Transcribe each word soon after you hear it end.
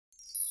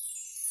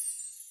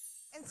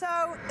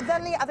So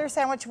then the other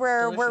sandwich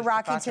we're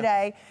rocking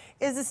today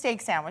is a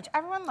steak sandwich.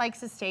 Everyone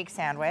likes a steak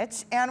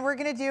sandwich, and we're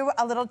gonna do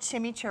a little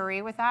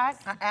chimichurri with that.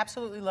 I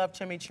absolutely love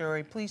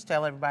chimichurri. Please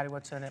tell everybody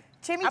what's in it.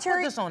 Chimichurri. I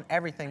put this on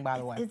everything, by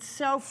the way. It's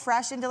so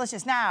fresh and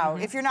delicious. Now,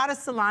 if you're not a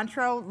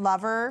cilantro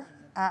lover,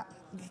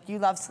 you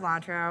love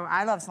cilantro.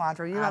 I love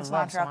cilantro. You love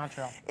cilantro. I love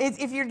cilantro.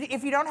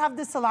 If you don't have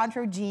the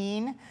cilantro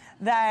gene,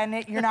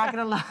 then you're not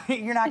gonna love.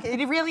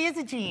 It really is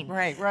a gene.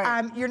 Right,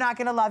 right. You're not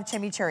gonna love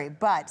chimichurri.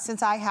 But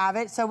since I have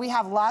it, so we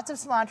have lots of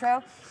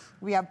cilantro.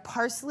 We have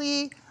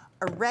parsley,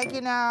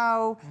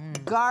 oregano,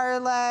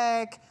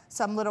 garlic,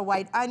 some little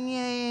white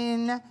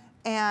onion,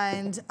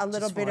 and a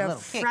little bit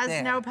of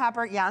Fresno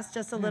pepper. Yes,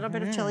 just a little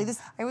bit of chili.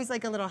 I always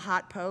like a little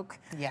hot poke.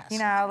 Yes. You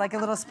know, like a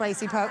little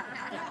spicy poke.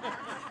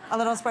 A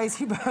little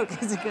spicy poke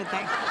is a good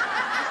thing.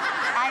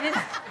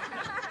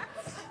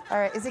 All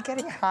right, is it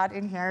getting hot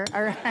in here?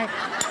 All right.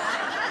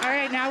 All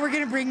right, now we're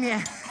gonna bring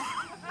the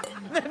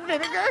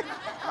vinegar.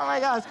 Oh my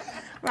gosh.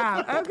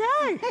 Wow,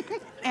 okay.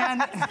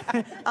 And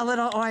a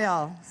little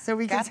oil. So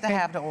we got to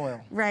have the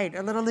oil. Right,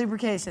 a little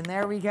lubrication.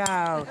 There we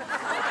go.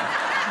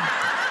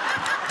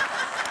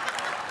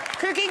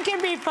 Cooking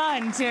can be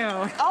fun, too.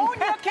 Own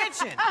your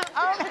kitchen.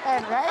 Own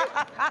it, right?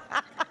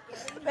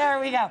 There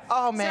we go.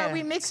 Oh, man. So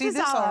we mix this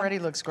all already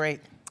looks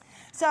great.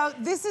 So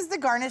this is the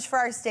garnish for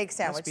our steak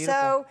sandwich. That's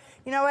beautiful. So,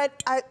 you know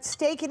what?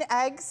 Steak and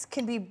eggs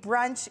can be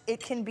brunch.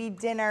 It can be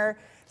dinner.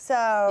 So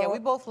yeah, we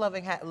both love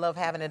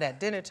having it at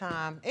dinner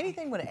time.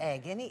 Anything with an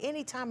egg,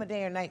 any time of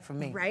day or night for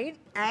me. Right?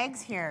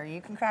 Eggs here.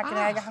 You can crack an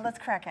egg. Let's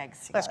crack eggs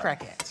together. Let's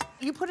crack eggs.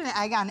 You put an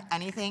egg on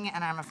anything,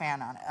 and I'm a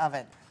fan of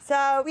it.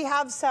 So we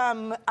have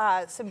some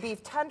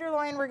beef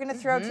tenderloin we're gonna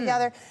throw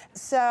together.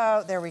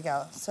 So there we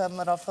go. Some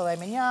little filet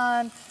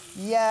mignon.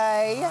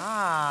 Yay.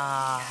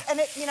 And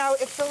it, you know,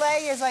 if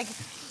filet is like,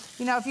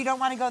 you know, if you don't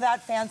want to go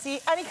that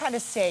fancy, any kind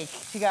of steak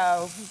to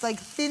go. It's like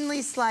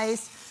thinly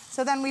sliced.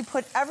 So then we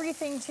put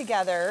everything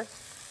together.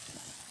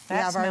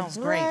 That smells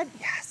great.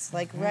 Yes,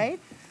 like right.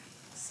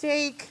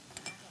 Steak,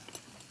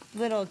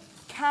 little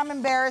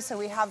camembert. So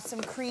we have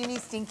some creamy,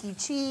 stinky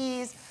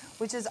cheese,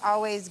 which is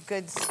always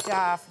good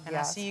stuff. And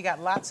I see you got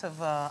lots of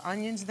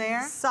onions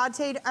there.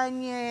 Sauteed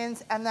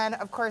onions, and then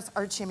of course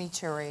our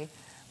chimichurri,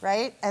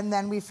 right? And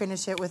then we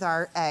finish it with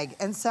our egg.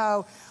 And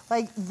so,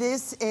 like,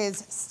 this is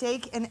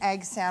steak and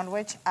egg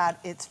sandwich at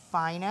its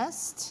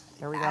finest.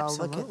 There we go.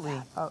 Absolutely.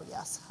 Look at that. Oh,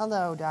 yes.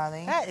 Hello,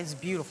 darling. That is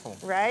beautiful.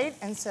 Right?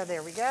 And so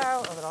there we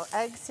go. A little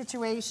egg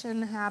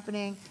situation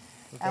happening.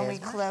 And we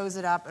close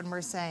it up, and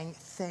we're saying,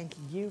 thank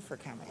you for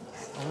coming.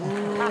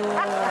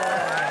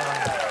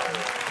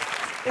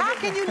 How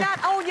can you not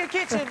own your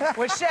kitchen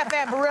with Chef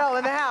Anne Burrell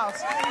in the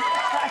house?